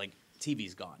realize, like,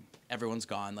 TV's gone. Everyone's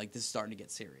gone. Like, this is starting to get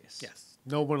serious. Yes.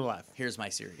 No one alive. Here's my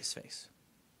serious face.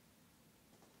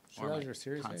 Sure, that was your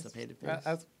serious constipated face? face.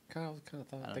 I kind of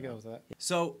thought. I think it was that.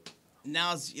 So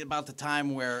now it's about the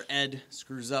time where Ed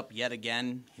screws up yet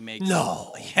again. He makes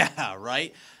No. Yeah,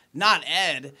 right. Not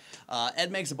Ed.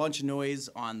 Ed makes a bunch of noise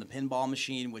on the pinball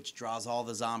machine, which draws all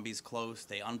the zombies close.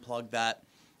 They unplug that,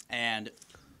 and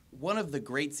one of the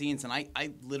great scenes, and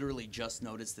I literally just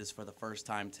noticed this for the first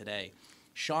time today.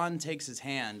 Shaun takes his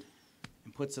hand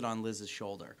and puts it on Liz's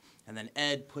shoulder, and then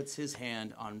Ed puts his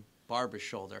hand on Barbara's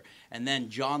shoulder, and then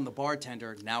John, the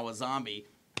bartender, now a zombie,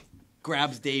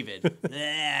 grabs David.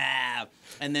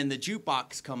 And then the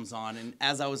jukebox comes on, and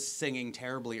as I was singing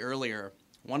terribly earlier,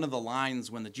 one of the lines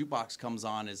when the jukebox comes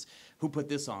on is, "Who put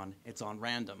this on? It's on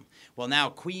random." Well, now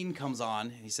Queen comes on,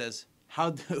 and he says,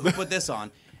 "Who put this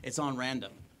on? It's on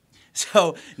random."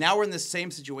 So now we're in the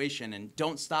same situation, and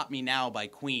 "Don't Stop Me Now" by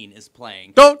Queen is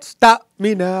playing. Don't stop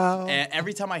me now. And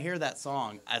every time I hear that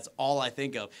song, that's all I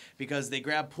think of, because they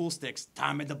grab pool sticks,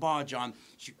 time at the bar, John,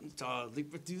 shooting star,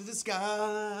 leap through the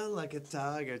sky like a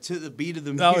tiger, to the beat of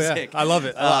the music. Oh yeah, I love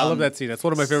it. I love that scene. That's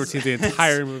one of my favorite scenes in the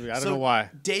entire movie. I don't know why.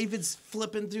 David's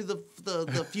flipping through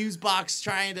the fuse box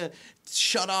trying to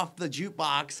shut off the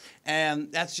jukebox, and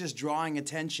that's just drawing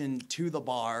attention to the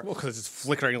bar. Well, because it's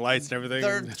flickering lights and everything.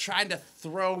 They're trying to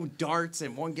throw darts,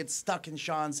 and one gets stuck in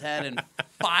Shaun's head, and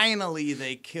finally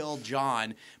they kill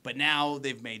John. But now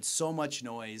they've made so much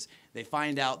noise. They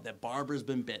find out that Barbara's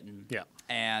been bitten. Yeah.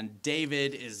 And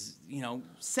David is, you know,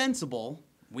 sensible.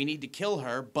 We need to kill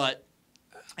her, but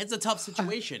it's a tough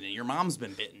situation, and your mom's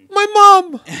been bitten. My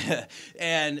mom.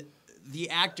 And the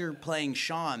actor playing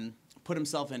Shaun put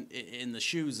himself in the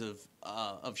shoes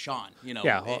of Shaun. You know,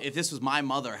 Yeah, well, if this was my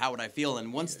mother, how would I feel?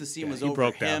 And once the scene was he over,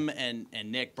 broke him down.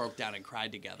 and Nick broke down and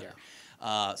cried together.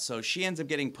 So she ends up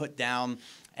getting put down,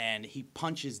 and he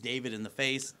punches David in the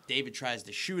face. David tries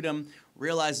to shoot him,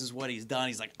 realizes what he's done.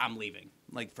 He's like, "I'm leaving.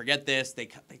 Like, forget this." They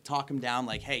talk him down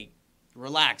like, "Hey,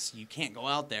 relax. You can't go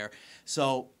out there."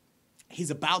 So he's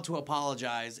about to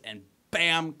apologize, and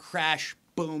bam, crash,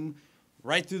 boom,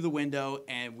 right through the window,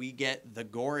 and we get the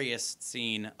goriest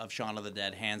scene of Shaun of the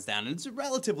Dead, hands down. And it's a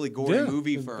relatively gory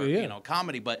movie for you know,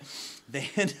 comedy, but they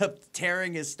end up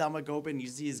tearing his stomach open. You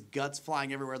see his guts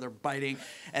flying everywhere. They're biting,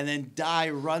 and then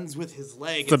Di runs with his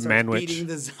leg and starts beating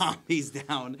the zombies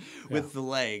down with the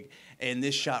leg. And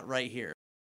this shot right here.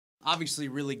 Obviously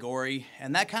really gory,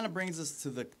 and that kind of brings us to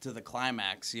the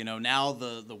climax. You know, now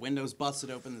the window's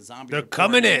busted open, the zombies They're are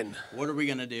coming pouring in. What are we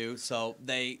gonna do? So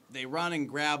they run and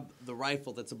grab the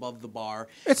rifle that's above the bar.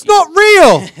 It's not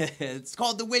real. It's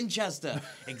called the Winchester.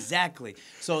 Exactly.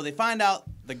 So they find out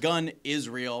the gun is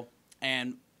real,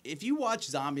 and if you watch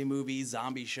zombie movies,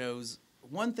 zombie shows,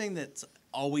 one thing that's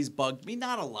always bugged me,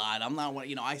 not a lot, I'm not one,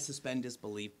 you know, I suspend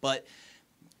disbelief, but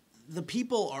the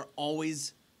people are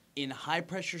always in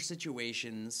high-pressure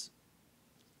situations,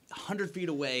 100 feet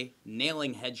away,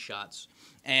 nailing headshots.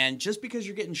 And just because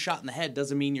you're getting shot in the head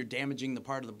doesn't mean you're damaging the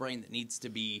part of the brain that needs to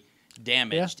be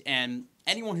damaged. Yeah. And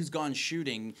anyone who's gone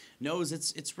shooting knows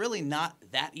it's really not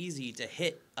that easy to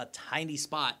hit a tiny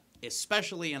spot,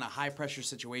 especially in a high-pressure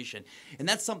situation. And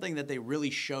that's something that they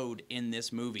really showed in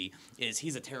this movie, is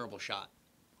he's a terrible shot.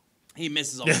 He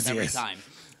misses almost every time.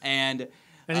 And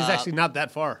he's actually not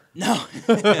that far. No.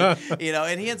 You know,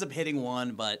 and he ends up hitting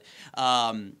one, but,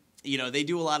 you know, they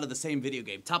do a lot of the same video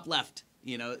game. Top left,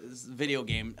 you know, video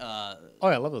game. Oh, yeah,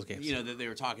 I love those games. You know, that they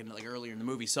were talking like earlier in the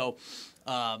movie. So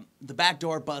the back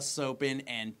door busts open,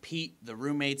 and Pete, the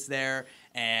roommate's there,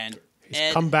 and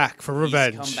Ed, come back for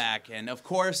revenge. He's come back, and of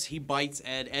course he bites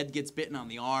Ed. Ed gets bitten on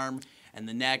the arm and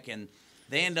the neck, and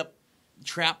they end up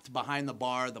trapped behind the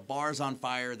bar. The bar's on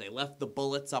fire. They left the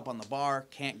bullets up on the bar,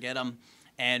 can't get them.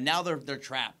 And now they're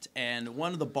trapped. And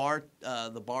one of the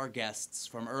bar guests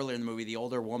from earlier in the movie, the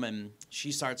older woman,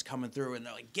 she starts coming through, and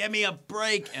they're like, "Give me a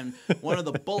break!" And one of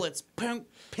the bullets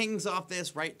pings off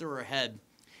this right through her head,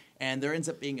 and there ends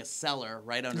up being a cellar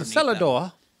right underneath. The cellar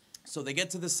door. So they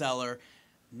get to the cellar.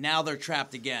 Now they're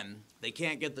trapped again. They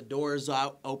can't get the doors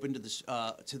out open to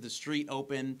the street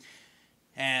open.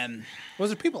 And was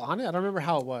there people on it? I don't remember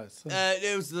how it was.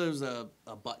 there was a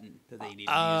button that they needed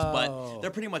to use, but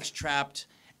they're pretty much trapped.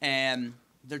 And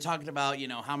they're talking about,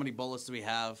 how many bullets do we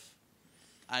have?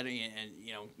 I don't,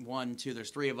 and 1, 2. There's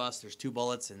 3 of us. There's 2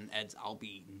 bullets, and Ed's, I'll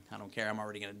be eaten. I don't care. I'm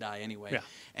already gonna die anyway. Yeah.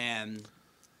 And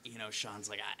Shaun's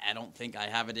like, I don't think I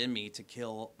have it in me to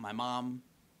kill my mom,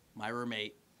 my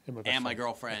roommate, and my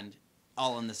girlfriend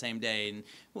all in the same day. And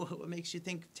what makes you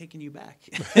think taking you back?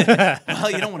 Well,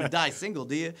 you don't want to die single,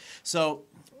 do you? So,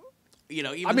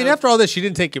 even after all this, she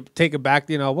didn't take it back.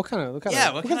 What kind of?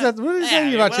 Yeah, what is that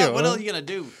about you? What else are you gonna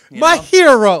do? My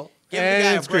hero. Give the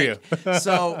guy a screw you.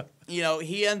 So,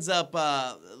 he ends up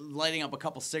lighting up a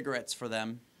couple cigarettes for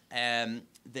them, and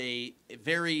they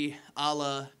very a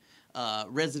la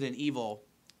Resident Evil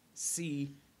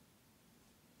see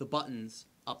the buttons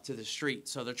up to the street.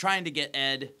 So they're trying to get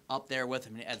Ed up there with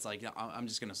him. And Ed's like, I'm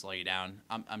just going to slow you down.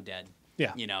 I'm dead.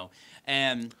 Yeah.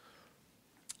 And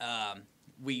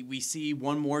we see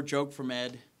one more joke from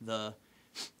Ed. I'm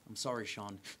sorry,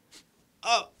 Shaun.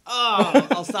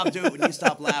 I'll stop doing it when you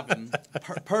stop laughing.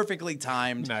 Perfectly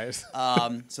timed. Nice.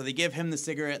 So they give him the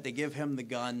cigarette. They give him the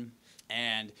gun.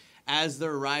 And as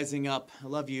they're rising up, I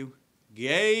love you.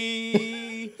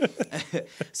 Gay.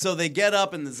 So they get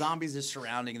up and the zombies are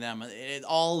surrounding them.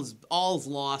 All's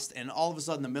lost, and all of a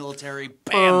sudden the military,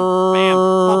 bam,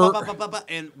 bam,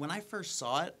 and when I first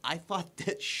saw it, I thought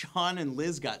that Shaun and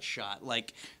Liz got shot,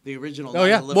 like the original Night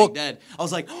of the Living Dead. I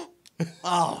was like,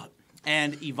 oh.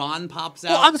 And Yvonne pops out.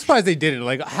 Well, I'm surprised they didn't.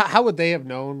 Like, how would they have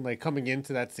known, like, coming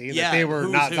into that scene that they were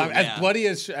not as bloody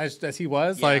as he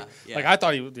was? Yeah, like I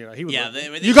thought he was. He was. Yeah,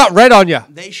 you got red on you.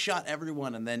 They shot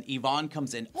everyone, and then Yvonne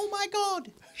comes in. Oh my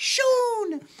God,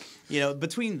 Shaun!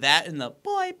 Between that and the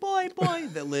boy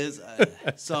that Liz.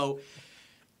 So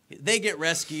they get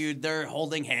rescued. They're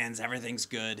holding hands. Everything's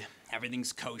good.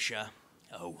 Everything's kosher.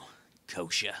 Oh,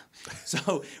 kosher.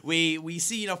 So we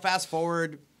see. Fast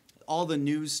forward. All the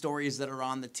news stories that are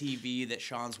on the TV that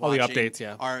Shaun's watching, all the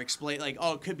updates, are explained like,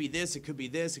 oh, it could be this, it could be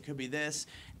this, it could be this.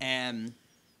 And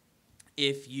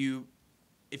if you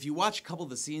watch a couple of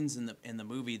the scenes in the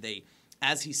movie,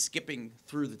 as he's skipping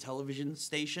through the television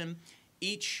station,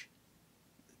 each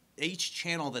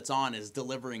channel that's on is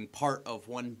delivering part of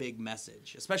one big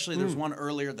message. Especially there's one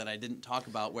earlier that I didn't talk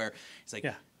about where it's like.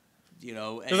 Yeah.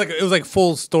 It was like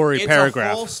full story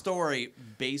paragraph. It's a full story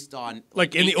based on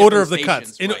like in the order of the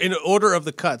cuts, in order of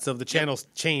the cuts of the channels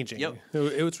changing. Yep.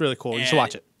 It was really cool. You should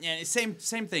watch it. Yeah, same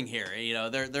thing here.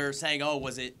 They're saying, oh,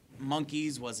 was it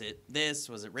monkeys? Was it this?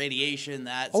 Was it radiation?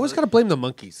 That? Always gotta blame the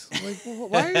monkeys. Like,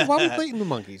 why are we blaming the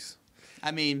monkeys? I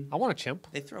mean, I want a chimp.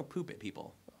 They throw poop at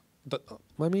people.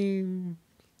 I mean,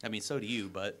 so do you.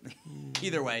 But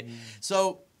either way,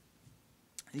 so.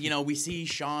 We see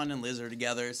Shaun and Liz are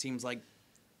together. It seems like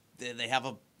they have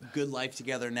a good life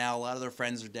together now. A lot of their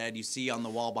friends are dead. You see on the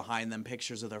wall behind them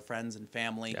pictures of their friends and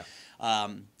family. Yeah.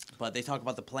 But they talk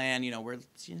about the plan.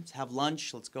 Let's have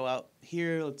lunch. Let's go out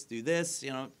here. Let's do this.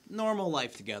 Normal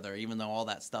life together, even though all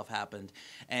that stuff happened.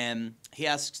 And he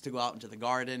asks to go out into the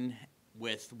garden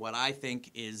with what I think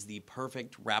is the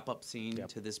perfect wrap-up scene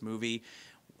to this movie.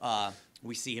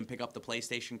 We see him pick up the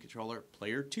PlayStation controller.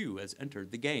 Player 2 has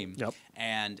entered the game. Yep.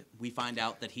 And we find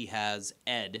out that he has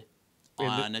Ed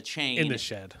on a chain. In the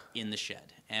shed.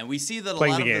 And we see that a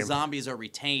lot of the zombies are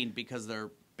retained because their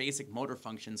basic motor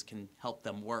functions can help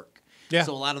them work. Yeah.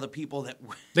 So a lot of the people that...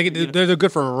 they're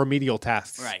good for remedial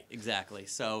tasks. Right, exactly.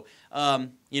 So,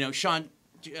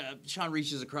 Shaun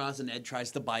reaches across and Ed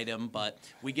tries to bite him, but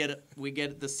we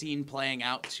get the scene playing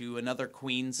out to another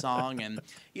Queen song, and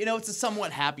it's a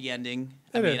somewhat happy ending.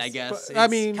 I guess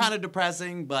it's kind of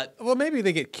depressing, but maybe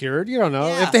they get cured. You don't know.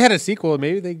 Yeah. If they had a sequel,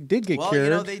 maybe they did get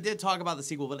cured. They did talk about the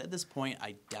sequel, but at this point,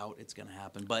 I doubt it's going to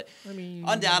happen. But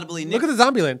undoubtedly, look at the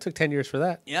Zombieland. It took 10 years for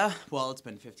that. Yeah, well, it's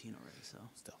been 15 already, so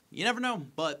still, you never know.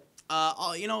 But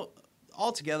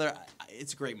altogether,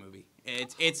 it's a great movie.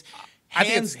 It's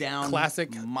hands down,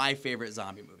 classic. My favorite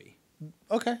zombie movie.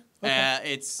 Okay. I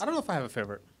don't know if I have a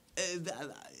favorite.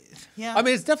 Yeah.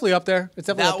 It's definitely up there. It's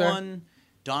definitely up there. That one,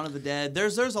 Dawn of the Dead.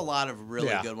 There's a lot of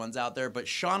really good ones out there, but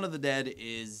Shaun of the Dead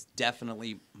is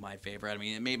definitely my favorite.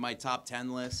 It made my top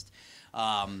 10 list.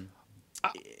 I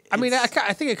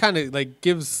think it kind of like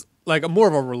gives like a more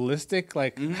of a realistic,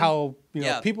 like how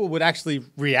Yeah. people would actually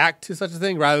react to such a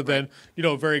thing rather than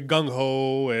very gung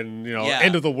ho and Yeah.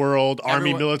 end of the world, army,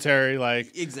 Everyone- military.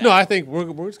 Like Exactly. no, I think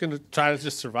we're just gonna try to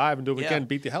just survive and do what we Yeah. can,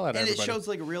 beat the hell out of And everybody. it shows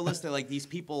like a realistic, like these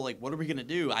people, like what are we gonna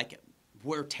do?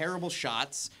 We're terrible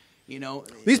shots,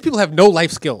 These people have no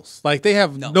life skills. Like they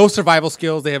have no survival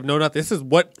skills. They have no nothing. This is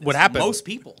what would happen. Most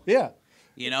people. Yeah.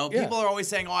 People are always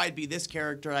saying, "Oh, I'd be this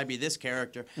character. I'd be this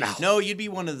character." No, you'd be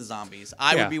one of the zombies.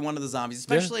 I would be one of the zombies,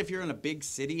 especially if you're in a big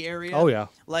city area. Oh, yeah.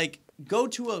 Like go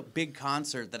to a big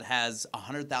concert that has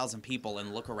 100,000 people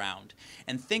and look around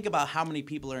and think about how many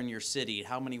people are in your city.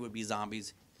 How many would be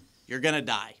zombies? You're gonna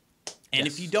die, and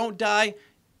if you don't die,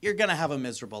 you're gonna have a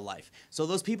miserable life. So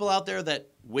those people out there that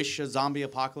wish a zombie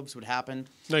apocalypse would happen,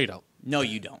 No, you don't. no,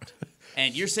 you don't.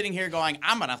 And you're sitting here going,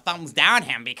 I'm going to thumbs down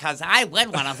him because I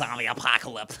would want a zombie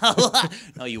apocalypse.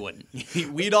 No, you wouldn't.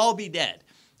 We'd all be dead,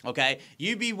 okay?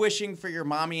 You'd be wishing for your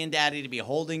mommy and daddy to be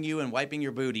holding you and wiping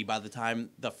your booty by the time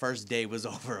the first day was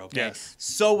over, okay? Yes.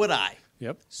 So would I.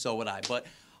 Yep. So would I. But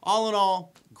all in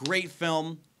all, great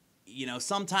film.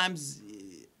 Sometimes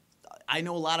I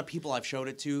know a lot of people I've showed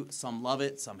it to. Some love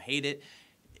it, some hate it.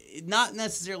 Not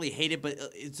necessarily hate it, but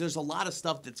there's a lot of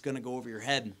stuff that's going to go over your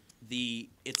head.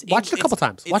 Watch it a couple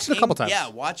times. Yeah,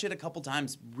 watch it a couple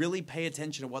times. Really pay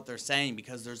attention to what they're saying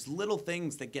because there's little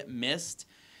things that get missed,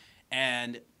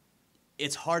 and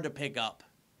it's hard to pick up.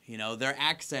 Their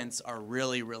accents are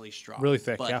really, really strong. Really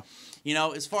thick, but, yeah.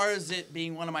 As far as it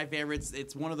being one of my favorites,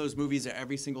 it's one of those movies that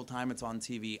every single time it's on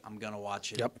TV, I'm going to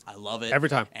watch it. Yep. I love it. Every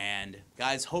time. And,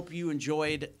 guys, hope you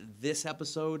enjoyed this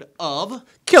episode of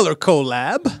Killer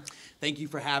Collab. Thank you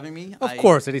for having me. Of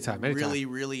course, anytime. Really,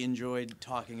 really enjoyed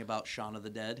talking about Shaun of the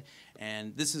Dead,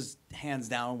 and this is hands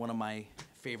down one of my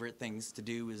favorite things to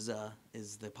do is the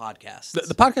podcast.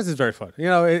 The podcast is very fun.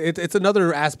 It's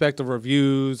another aspect of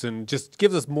reviews and just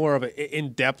gives us more of an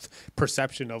in-depth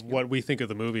perception of what we think of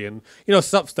the movie and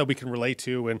stuff that we can relate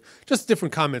to and just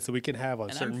different comments that we can have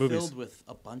on certain movies. Filled with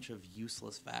a bunch of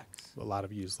useless facts. A lot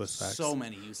of useless facts. So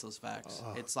many useless facts.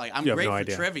 It's like I'm You have great no for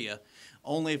idea. trivia,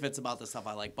 only if it's about the stuff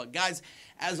I like. But guys,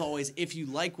 as always, if you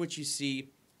like what you see,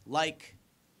 like,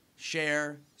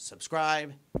 share,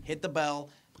 subscribe, hit the bell.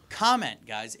 Comment,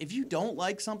 guys. If you don't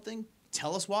like something,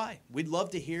 tell us why. We'd love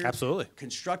to hear Absolutely.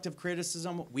 constructive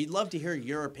criticism. We'd love to hear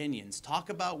your opinions. Talk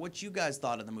about what you guys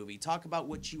thought of the movie. Talk about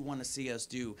what you want to see us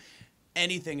do.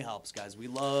 Anything helps, guys. We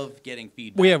love getting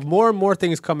feedback. We have more and more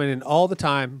things coming in all the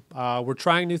time. We're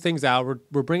trying new things out.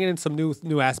 We're bringing in some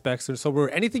new aspects. And so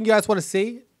anything you guys want to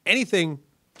see, anything,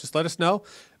 just let us know.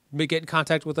 Get in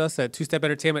contact with us at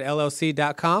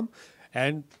twostepentertainmentllc.com.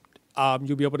 And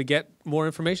you'll be able to get more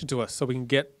information to us so we can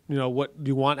get, what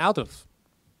you want out of us.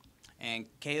 And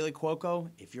Kaylee Cuoco,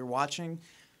 if you're watching,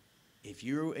 if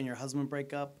you and your husband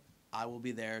break up, I will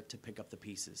be there to pick up the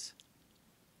pieces.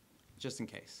 Just in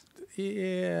case.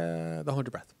 Yeah, don't hold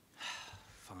your breath.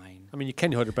 Fine. I mean, you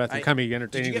can hold your breath. It can be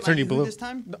entertaining. Did you get turn my you blue. this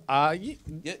time?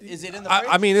 Is it in the fridge?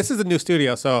 I mean, this is a new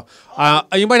studio, so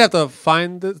you might have to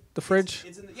find the fridge.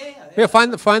 It's in the, Yeah,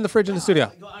 find the fridge in the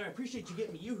studio. I appreciate you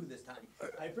getting me Yoo-hoo this time.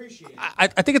 I appreciate it. I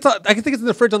think it's in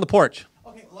the fridge on the porch.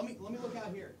 Okay, let me look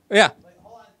out here. Yeah. Wait,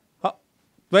 hold on. Oh,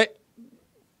 wait.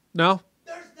 No.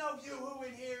 There's no Yoo-hoo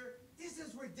in here. This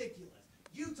is ridiculous.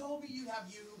 You told me you have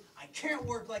Yoo-hoo. I can't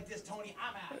work like this, Tony.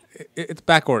 I'm out. It's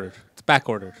back ordered. It's back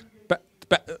ordered.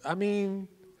 I mean.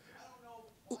 I don't know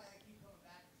why I keep coming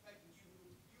back expecting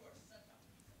Yoo-hoo. You are such a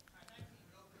piece of crap. I can't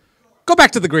even open the door. Go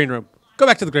back to the green room. Go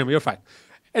back to the green room. You're fine.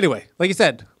 Anyway, like you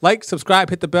said, subscribe,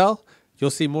 hit the bell. You'll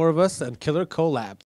see more of us on Killer Collab.